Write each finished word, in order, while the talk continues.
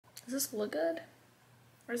Does this look good?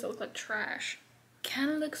 Or does it look like trash?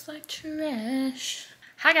 Kinda looks like trash.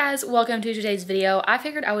 Hi guys, welcome to today's video. I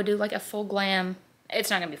figured I would do like a full glam. It's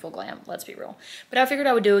not gonna be full glam, let's be real. But I figured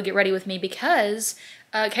I would do a get ready with me because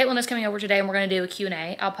Caitlin is coming over today and we're gonna do a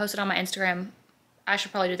Q&A. I'll post it on my Instagram. I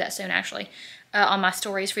should probably do that soon actually. On my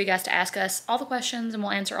stories for you guys to ask us all the questions and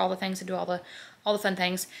we'll answer all the things and do all the fun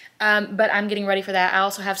things. But I'm getting ready for that. I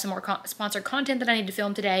also have some more sponsored content that I need to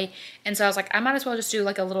film today. And so I was like, I might as well just do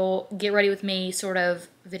like a little get ready with me sort of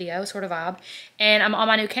video, sort of vibe. And I'm on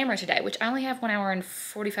my new camera today, which I only have 1 hour and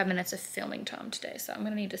 45 minutes of filming time today. So I'm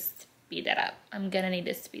gonna need to speed that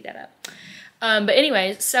up. But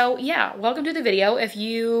anyways, so yeah, welcome to the video. If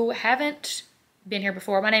you haven't been here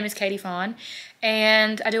before, my name is Katie Fawn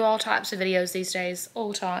and I do all types of videos these days,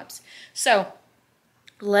 all types. So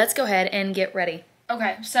let's go ahead and get ready.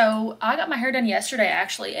 Okay, so I got my hair done yesterday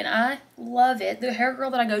actually, and I love it. The hair girl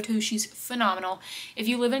that I go to, she's phenomenal. If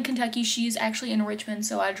you live in Kentucky, she's actually in Richmond,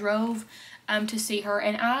 so I drove to see her,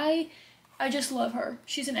 and I just love her.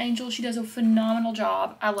 She's an angel. She does a phenomenal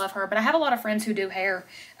job. I love her, but I have a lot of friends who do hair.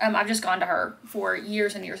 I've just gone to her for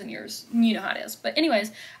years and years and years. You know how it is. But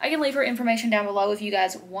anyways, I can leave her information down below if you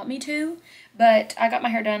guys want me to, but I got my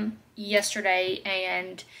hair done yesterday,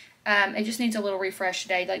 and it just needs a little refresh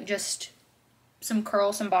today, like just some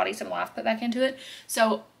curl, some body, some life put back into it.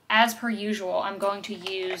 So as per usual, I'm going to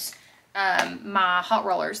use my hot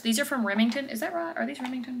rollers. These are from Remington. Is that right? Are these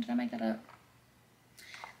Remington? Did I make that up?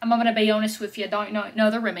 I'm gonna be honest with you. Don't know. No,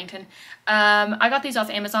 they're Remington. I got these off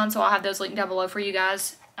Amazon, so I'll have those linked down below for you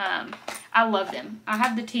guys. I love them. I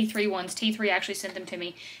have the T3 ones. T3 actually sent them to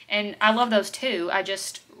me, and I love those too. I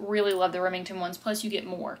just really love the Remington ones. Plus, you get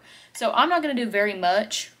more. So I'm not gonna do very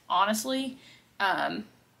much, honestly,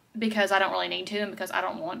 because I don't really need to and because I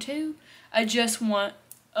don't want to. I just want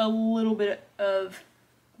a little bit of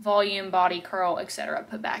volume, body, curl, etc.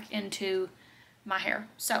 put back into my hair.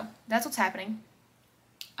 So that's what's happening.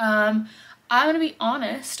 I'm gonna be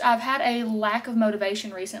honest, I've had a lack of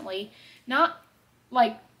motivation recently. Not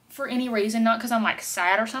like for any reason, not because I'm like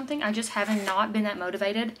sad or something. I just haven't not been that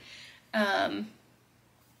motivated at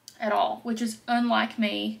all, which is unlike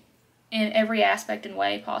me in every aspect and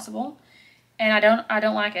way possible. And I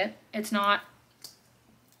don't like it. It's not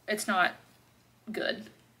good.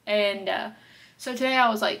 And so today I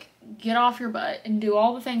was like, get off your butt and do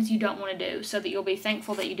all the things you don't want to do so that you'll be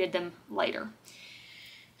thankful that you did them later.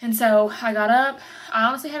 And so I got up. I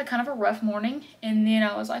honestly had a kind of a rough morning, and then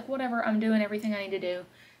I was like, whatever, I'm doing everything I need to do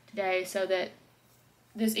today so that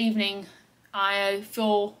this evening I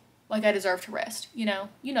feel like I deserve to rest. You know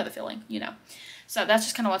the feeling, So that's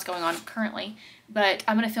just kind of what's going on currently. But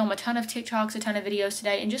I'm going to film a ton of TikToks, a ton of videos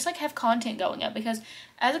today, and just like have content going up, because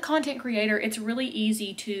as a content creator, it's really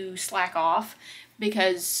easy to slack off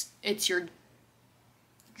because it's your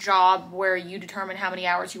job where you determine how many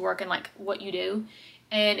hours you work and like what you do.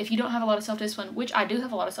 And if you don't have a lot of self-discipline, which I do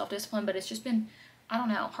have a lot of self-discipline, but it's just been, I don't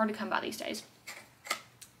know, hard to come by these days.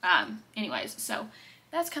 Anyways, so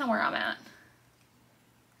that's kind of where I'm at.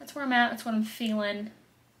 That's where I'm at. That's what I'm feeling,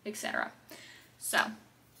 etc. So,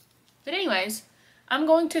 but anyways, I'm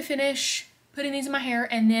going to finish putting these in my hair,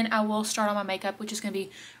 and then I will start on my makeup, which is going to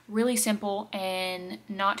be really simple and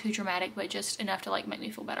not too dramatic, but just enough to like make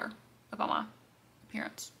me feel better about my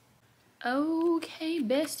appearance. Okay,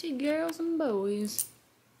 bestie girls and boys.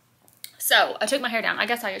 So, I took my hair down. I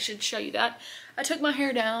guess I should show you that. I took my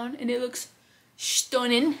hair down, and it looks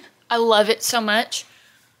stunning. I love it so much.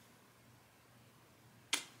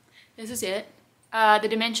 This is it. The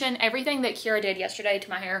dimension, everything that Kira did yesterday to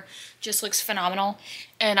my hair just looks phenomenal,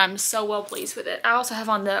 and I'm so well pleased with it. I also have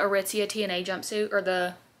on the Aritzia TNA jumpsuit, or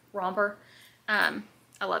the romper. I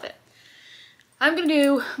love it. I'm gonna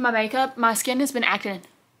do my makeup. My skin has been acting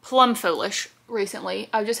plumb foolish recently.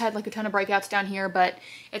 I've just had like a ton of breakouts down here, but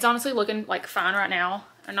it's honestly looking like fine right now.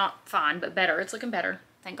 Not fine, but better. It's looking better,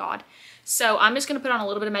 thank God. So I'm just gonna put on a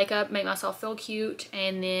little bit of makeup, make myself feel cute,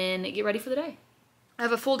 and then get ready for the day. I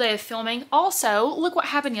have a full day of filming. Also, look what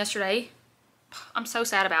happened yesterday. I'm so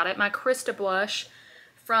sad about it. My Krista blush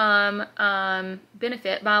from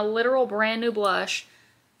Benefit, my literal brand new blush,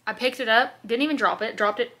 I picked it up, didn't even drop it,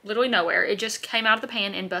 dropped it literally nowhere. It just came out of the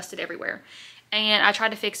pan and busted everywhere. And I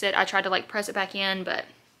tried to fix it. I tried to like press it back in, but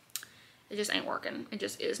it just ain't working. It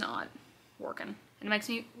just is not working. And it makes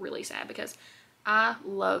me really sad because I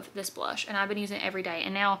love this blush and I've been using it every day.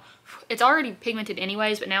 And now it's already pigmented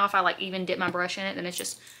anyways, but now if I like even dip my brush in it, then it's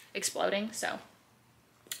just exploding. So,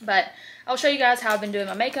 but I'll show you guys how I've been doing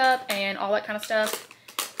my makeup and all that kind of stuff.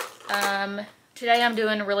 Today I'm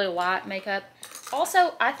doing really light makeup.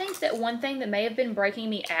 Also, I think that one thing that may have been breaking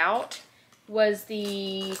me out was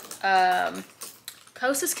the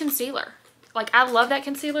Kosas concealer. Like, I love that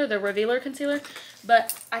concealer, the Revealer concealer,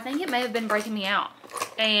 but I think it may have been breaking me out,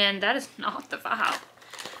 and that is not the vibe.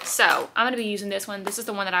 So I'm going to be using this one. This is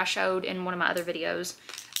the one that I showed in one of my other videos.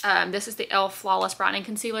 This is the e.l.f. Flawless Brightening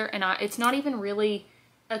Concealer, and it's not even really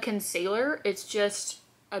a concealer. It's just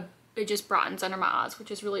it just brightens under my eyes, which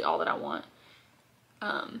is really all that I want.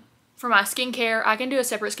 For my skincare, I can do a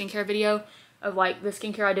separate skincare video of like the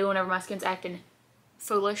skincare I do whenever my skin's acting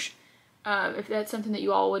foolish. If that's something that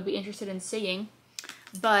you all would be interested in seeing.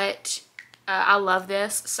 But I love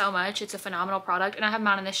this so much. It's a phenomenal product. And I have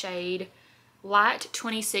mine in the shade Light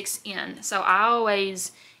 26N. So I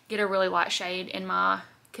always get a really light shade in my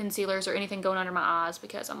concealers or anything going under my eyes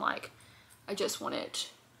because I'm like, I just want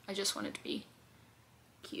it to be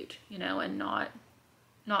cute, you know, and not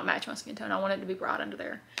match my skin tone. I want it to be bright under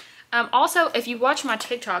there. Also, if you watch my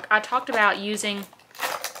TikTok, I talked about using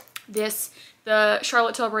the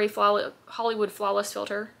Charlotte Tilbury Hollywood Flawless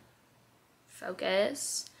Filter.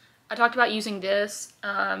 Focus. I talked about using this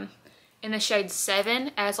in the shade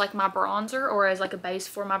 7 as like my bronzer or as like a base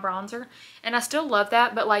for my bronzer. And I still love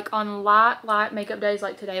that, but like on light makeup days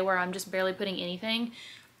like today where I'm just barely putting anything,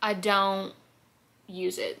 I don't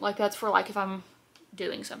use it. Like that's for like if I'm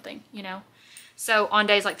doing something, you know. So on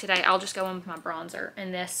days like today, I'll just go in with my bronzer.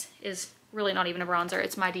 And this is really not even a bronzer.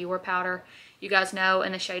 It's my Dior powder. You guys know,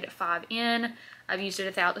 in the shade 5N. I've used it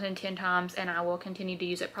 1,010 times and I will continue to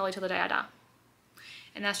use it probably till the day I die.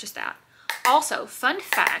 And that's just that. Also, fun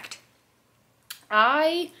fact,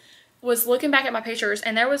 I was looking back at my pictures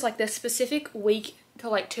and there was like this specific week to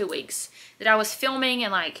like 2 weeks that I was filming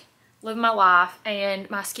and like living my life and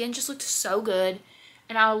my skin just looked so good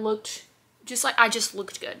and I looked just like, I just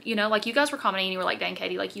looked good, you know, like you guys were commenting and you were like, dang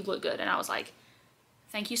Katie, like you look good. And I was like,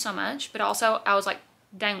 thank you so much. But also I was like,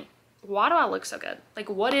 dang, why do I look so good? Like,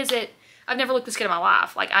 what is it? I've never looked this good in my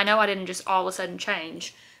life. Like, I know I didn't just all of a sudden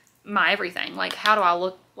change my everything. Like, how do I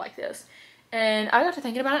look like this? And I got to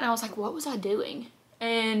thinking about it and I was like, what was I doing?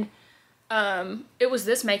 And it was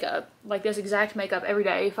this makeup, like this exact makeup every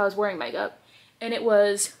day if I was wearing makeup. And it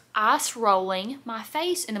was ice rolling my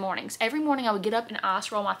face in the mornings. Every morning I would get up and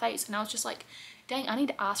ice roll my face. And I was just like, dang, I need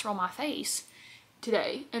to ice roll my face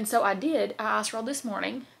today. And so I did. I ice rolled this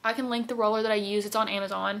morning. I can link the roller that I use. It's on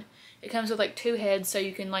Amazon. It comes with like 2 heads so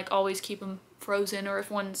you can like always keep them frozen, or if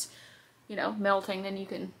one's, you know, melting, then you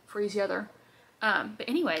can freeze the other. But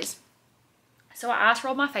anyways, so I ice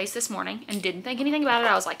rolled my face this morning and didn't think anything about it.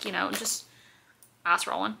 I was like, you know, just ice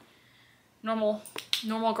rolling. Normal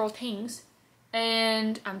girl things.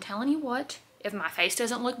 And I'm telling you what, if my face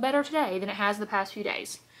doesn't look better today than it has the past few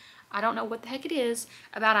days, I don't know what the heck it is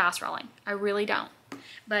about ice rolling. I really don't.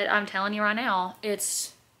 But I'm telling you right now,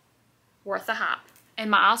 it's worth the hype. And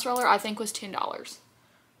my ice roller, I think, was $10.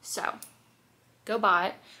 So, go buy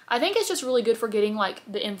it. I think it's just really good for getting, like,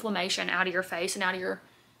 the inflammation out of your face and out of your,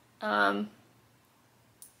 I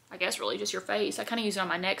guess really just your face. I kind of use it on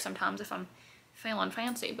my neck sometimes if I'm feeling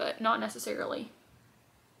fancy, but not necessarily.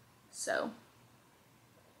 So,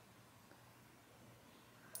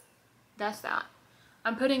 that's that.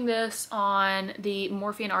 I'm putting this on the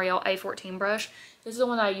Morphe and Ariel A14 brush. This is the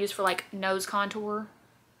one that I use for like nose contour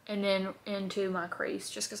and then into my crease,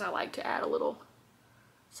 just because I like to add a little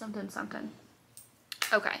something.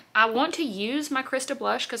 Okay, I want to use my Krista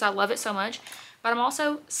blush because I love it so much, but I'm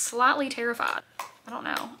also slightly terrified. I don't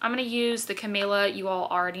know. I'm going to use the Camila. You all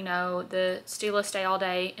already know the Stila Stay All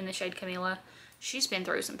Day in the shade Camila. She's been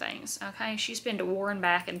through some things, okay? She's been to war and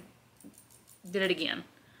back and did it again.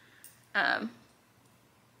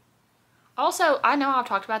 Also, I know I've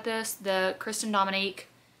talked about this, the Kristen Dominique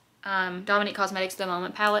Cosmetics The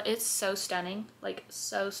Moment palette. It's so stunning, like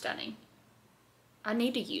so stunning. I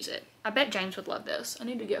need to use it. I bet James would love this. I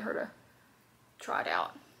need to get her to try it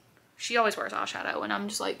out. She always wears eyeshadow and I'm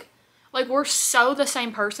just like we're so the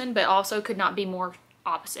same person, but also could not be more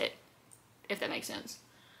opposite, if that makes sense.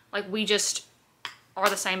 Like we just are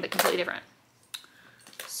the same but completely different.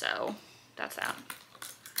 So that's that.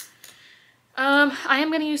 I am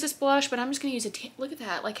going to use this blush, but I'm just going to use a look at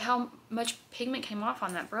that, like how much pigment came off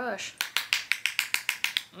on that brush.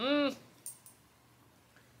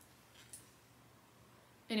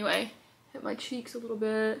 Anyway, hit my cheeks a little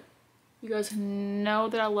bit. You guys know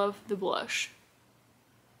that I love the blush.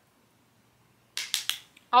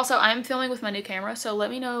 Also, I am filming with my new camera, so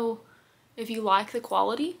let me know if you like the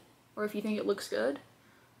quality or if you think it looks good.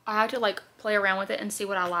 I have to like play around with it and see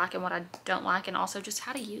what I like and what I don't like, and also just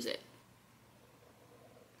how to use it.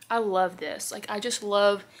 I love this. Like, I just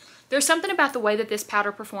love, there's something about the way that this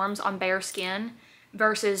powder performs on bare skin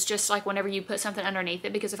versus just like whenever you put something underneath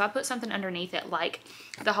it. Because if I put something underneath it, like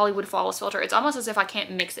the Hollywood Flawless filter, it's almost as if I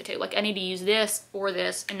can't mix the two. Like I need to use this or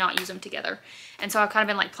this and not use them together. And so I've kind of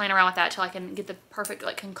been like playing around with that till I can get the perfect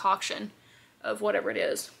like concoction of whatever it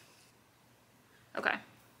is. Okay.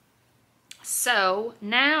 So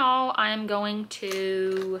now I'm going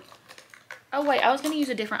to, oh wait, I was going to use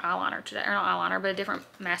a different eyeliner today, or not eyeliner, but a different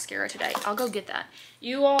mascara today. I'll go get that.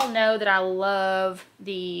 You all know that I love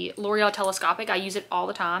the L'Oreal Telescopic. I use it all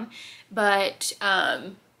the time, but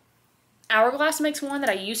Hourglass makes one that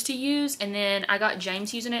I used to use, and then I got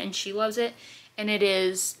James using it and she loves it, and it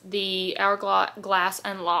is the Hourglass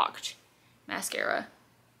Unlocked mascara.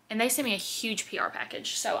 And they sent me a huge PR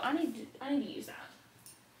package, so I need to use that.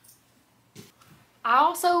 I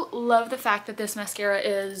also love the fact that this mascara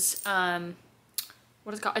is,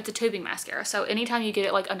 what is it called? It's a tubing mascara. So anytime you get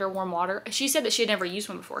it like under warm water, she said that she had never used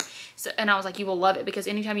one before. So, and I was like, you will love it, because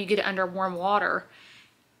anytime you get it under warm water,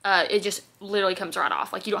 it just literally comes right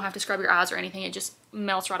off. Like you don't have to scrub your eyes or anything. It just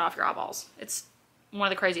melts right off your eyeballs. It's one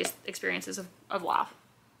of the craziest experiences of life.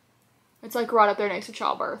 It's like right up there next to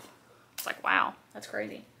childbirth. It's like, wow, that's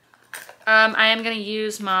crazy. I am going to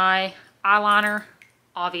use my eyeliner,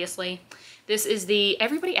 obviously. This is the,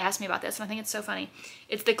 everybody asked me about this and I think it's so funny.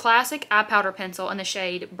 It's the classic eye powder pencil in the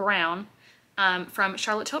shade Brown from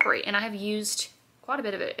Charlotte Tilbury. And I have used quite a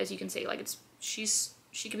bit of it, as you can see. Like she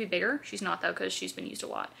could be bigger. She's not though, because she's been used a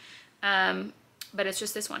lot. But it's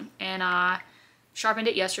just this one. And I sharpened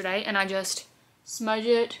it yesterday and I just smudge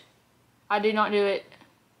it. I did not do it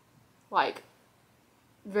like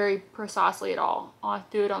very precisely at all. I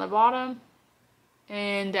do it on the bottom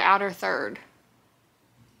and the outer third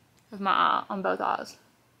of my eye, on both eyes.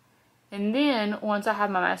 And then once I have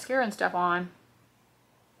my mascara and stuff on,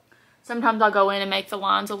 sometimes I'll go in and make the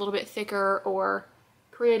lines a little bit thicker or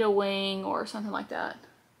create a wing or something like that.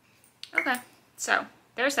 Okay, so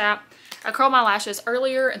there's that. I curled my lashes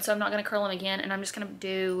earlier, and so I'm not going to curl them again, and I'm just going to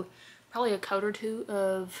do probably a coat or two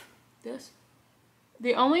of this.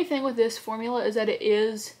 The only thing with this formula is that it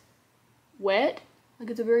is wet. Like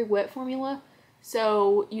it's a very wet formula.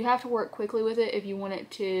 So you have to work quickly with it if you want it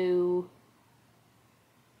to,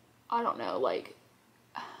 I don't know, like,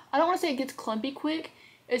 I don't want to say it gets clumpy quick.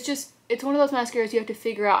 It's just, it's one of those mascaras you have to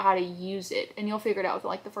figure out how to use it. And you'll figure it out with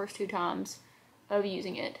like the first 2 times of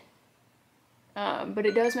using it. But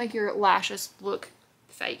it does make your lashes look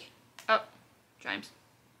fake. Oh, James.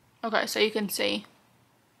 Okay, so you can see.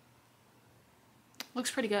 Looks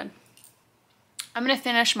pretty good. I'm going to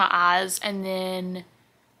finish my eyes and then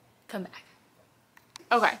come back.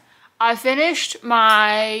 Okay, I finished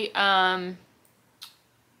my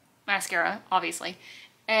mascara, obviously,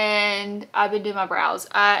 and I've been doing my brows.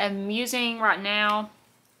 I am using right now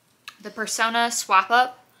the Persona Swipe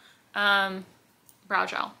Up brow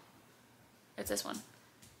gel. It's this one.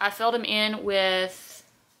 I filled them in with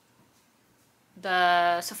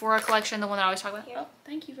the Sephora collection, the one that I always talk about. Oh,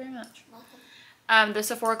 thank you very much. Welcome. The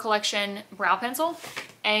Sephora collection brow pencil,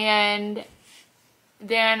 and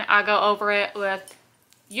then I go over it with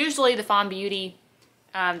usually the Fawn Beauty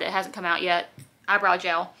that hasn't come out yet eyebrow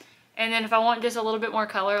gel. And then if I want just a little bit more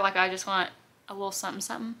color, like I just want a little something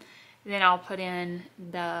something, then I'll put in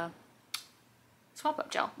the Swap Up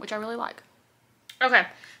gel, which I really like. Okay,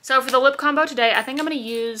 so for the lip combo today, I think I'm going to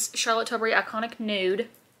use Charlotte Tilbury Iconic Nude.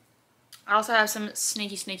 I also have some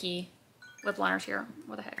sneaky lip liners here.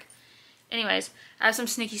 What the heck? Anyways, I have some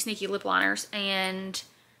sneaky lip liners, and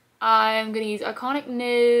I'm going to use Iconic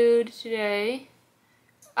Nude today.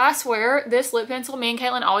 I swear, this lip pencil, me and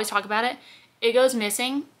Caitlin always talk about it. It goes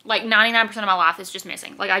missing. Like 99% of my life is just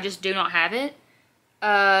missing. Like I just do not have it.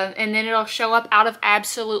 And then it'll show up out of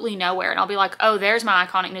absolutely nowhere. And I'll be like, oh, there's my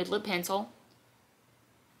Iconic Nude lip pencil.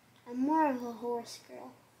 I'm more of a horse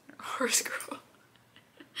girl. Horse girl.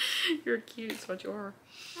 You're cute, that's what you are.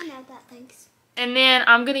 I know that, thanks. And then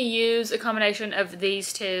I'm going to use a combination of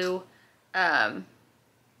these two. Why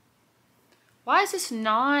is this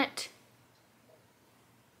not...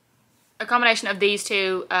 A combination of these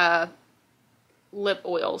two lip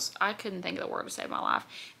oils. I couldn't think of the word to save my life.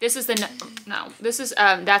 This is the, this is,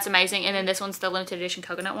 That's Amazing. And then this one's the limited edition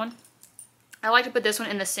coconut one. I like to put this one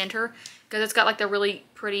in the center because it's got like the really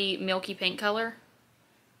pretty milky pink color.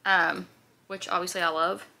 Which obviously I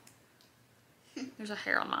love. There's a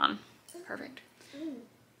hair on mine. Perfect.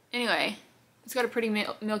 Anyway, it's got a pretty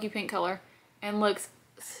milky pink color and looks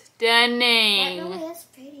stunning. That really is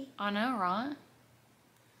pretty. I know, right?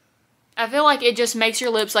 I feel like it just makes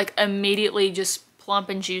your lips like immediately just plump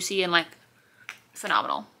and juicy and like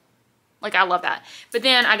phenomenal. Like I love that. But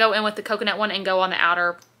then I go in with the coconut one and go on the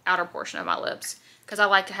outer portion of my lips because I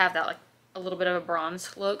like to have that like a little bit of a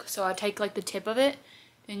bronze look. So I take like the tip of it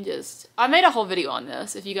and just, I made a whole video on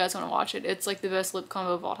this if you guys want to watch it. It's like the best lip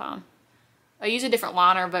combo of all time. I use a different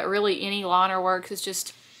liner, but really any liner works. It's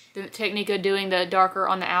just the technique of doing the darker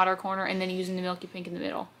on the outer corner and then using the milky pink in the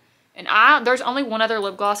middle. And there's only one other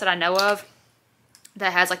lip gloss that I know of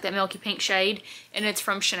that has like that milky pink shade, and it's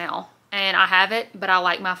from Chanel. And I have it, but I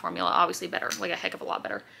like my formula obviously better, like a heck of a lot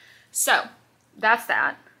better. So that's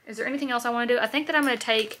that. Is there anything else I want to do? I think that I'm going to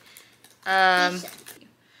take,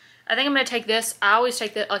 this. I always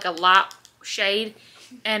take like a light shade,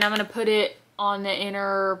 and I'm going to put it on the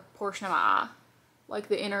inner portion of my eye, like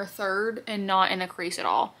the inner third, and not in the crease at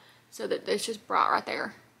all, so that it's just bright right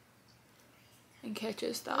there and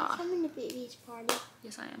catches the eye. Are you coming to baby's party?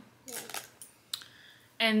 Yes, I am. Yeah.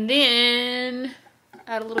 And then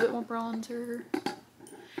add a little bit more bronzer.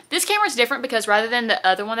 This camera's different because rather than the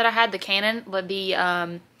other one that I had, the Canon,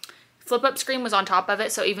 the flip up screen was on top of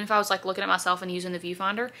it. So even if I was like looking at myself and using the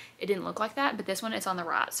viewfinder, it didn't look like that. But this one, it's on the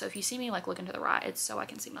right. So if you see me like looking to the right, it's so I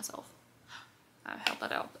can see myself. I held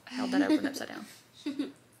that open upside down.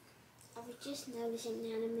 I was just noticing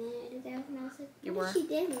that a minute ago, and I was like, You what were? is she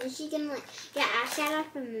doing? Is she gonna like get eyeshadow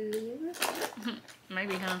from the mirror?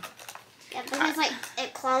 Maybe, huh? Yeah, because like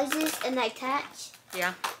it closes and they touch.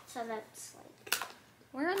 Yeah. So that's like.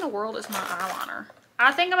 Where in the world is my eyeliner?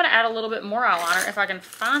 I think I'm going to add a little bit more eyeliner if I can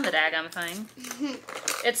find the daggum thing.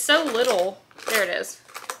 It's so little. There it is.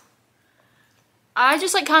 I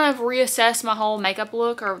just like kind of reassess my whole makeup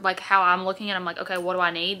look, or like how I'm looking, and I'm like, okay, what do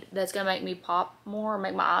I need that's going to make me pop more, or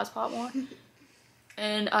make my eyes pop more?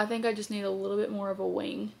 And I think I just need a little bit more of a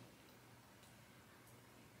wing.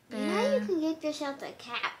 Now you can get yourself a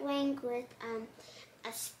cat wing with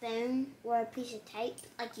a spoon or a piece of tape.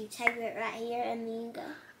 Like you tape it right here and then you go.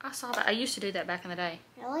 I saw that. I used to do that back in the day.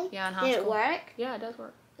 Really? Yeah, in high school. Did it work? Yeah, it does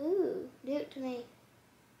work. Ooh, do it to me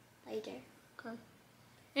later. Okay.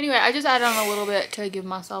 Anyway, I just added on a little bit to give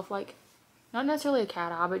myself like, not necessarily a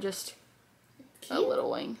cat eye, but just a little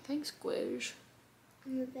wing. Thanks, Squish.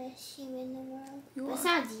 I'm the best human in the world. You are.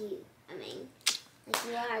 Besides you. I mean, like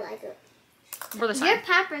you are like a. We're the same. Your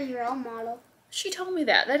Papa's role model. She told me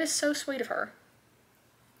that. That is so sweet of her.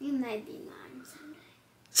 You may be mine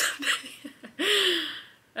someday.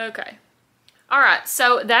 Okay. Alright,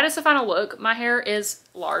 so that is the final look. My hair is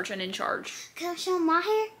large and in charge. Can I show my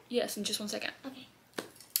hair? Yes, in just 1 second. Okay.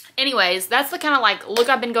 Anyways, that's the kind of like look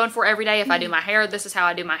I've been going for every day. If I do my hair, this is how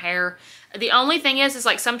I do my hair. The only thing is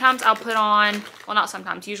like sometimes I'll put on, well, not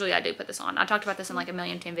sometimes, usually I do put this on. I talked about this in like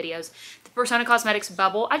 1,000,010 videos. The Persona Cosmetics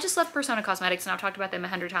Bubble. I just love Persona Cosmetics and I've talked about them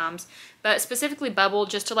 100 times. But specifically Bubble,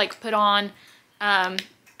 just to like put on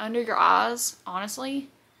under your eyes, honestly,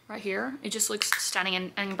 right here. It just looks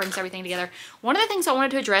stunning and brings everything together. One of the things I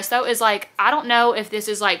wanted to address though is like, I don't know if this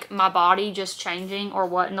is like my body just changing or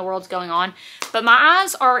what in the world's going on, but my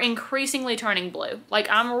eyes are increasingly turning blue. Like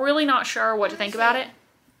I'm really not sure what to think about it.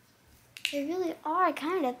 They really are,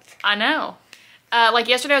 kind of. I know. Like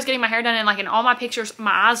yesterday I was getting my hair done and like in all my pictures,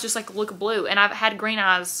 my eyes just like look blue, and I've had green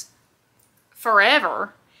eyes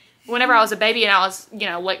forever. Whenever I was a baby and I was, you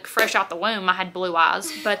know, like fresh out the womb, I had blue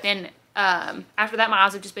eyes. But then after that, my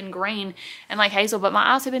eyes have just been green and like hazel, but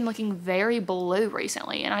my eyes have been looking very blue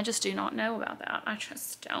recently, and I just do not know about that. I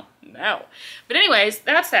just don't know. But anyways,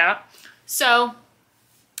 that's that. So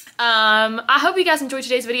I hope you guys enjoyed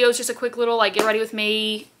today's video. It's just a quick little like get ready with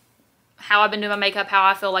me, how I've been doing my makeup, how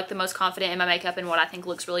I feel like the most confident in my makeup, and what I think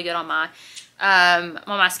looks really good on my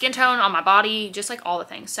skin tone, on my body, just like all the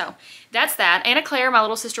things. So that's that. Anna Claire, my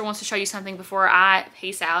little sister, wants to show you something before I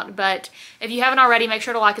peace out. But if you haven't already, make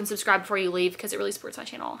sure to like and subscribe before you leave because it really supports my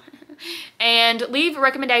channel. And leave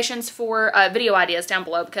recommendations for video ideas down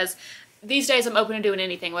below, because these days I'm open to doing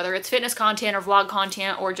anything, whether it's fitness content or vlog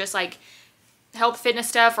content or just like health fitness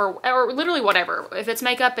stuff or literally whatever. If it's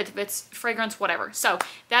makeup, if it's fragrance, whatever. So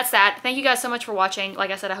that's that. Thank you guys so much for watching.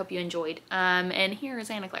 Like I said, I hope you enjoyed. And here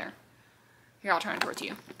is Anna Claire. Here, I'll turn it towards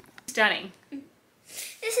you. Stunning.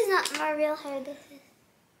 This is not my real hair. This is.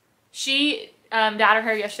 She dyed her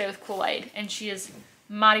hair yesterday with Kool-Aid, and she is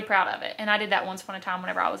mighty proud of it. And I did that once upon a time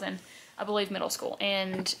whenever I was in, I believe, middle school.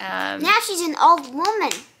 And now she's an old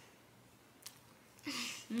woman.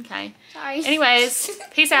 Okay. Sorry. Anyways,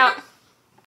 peace out.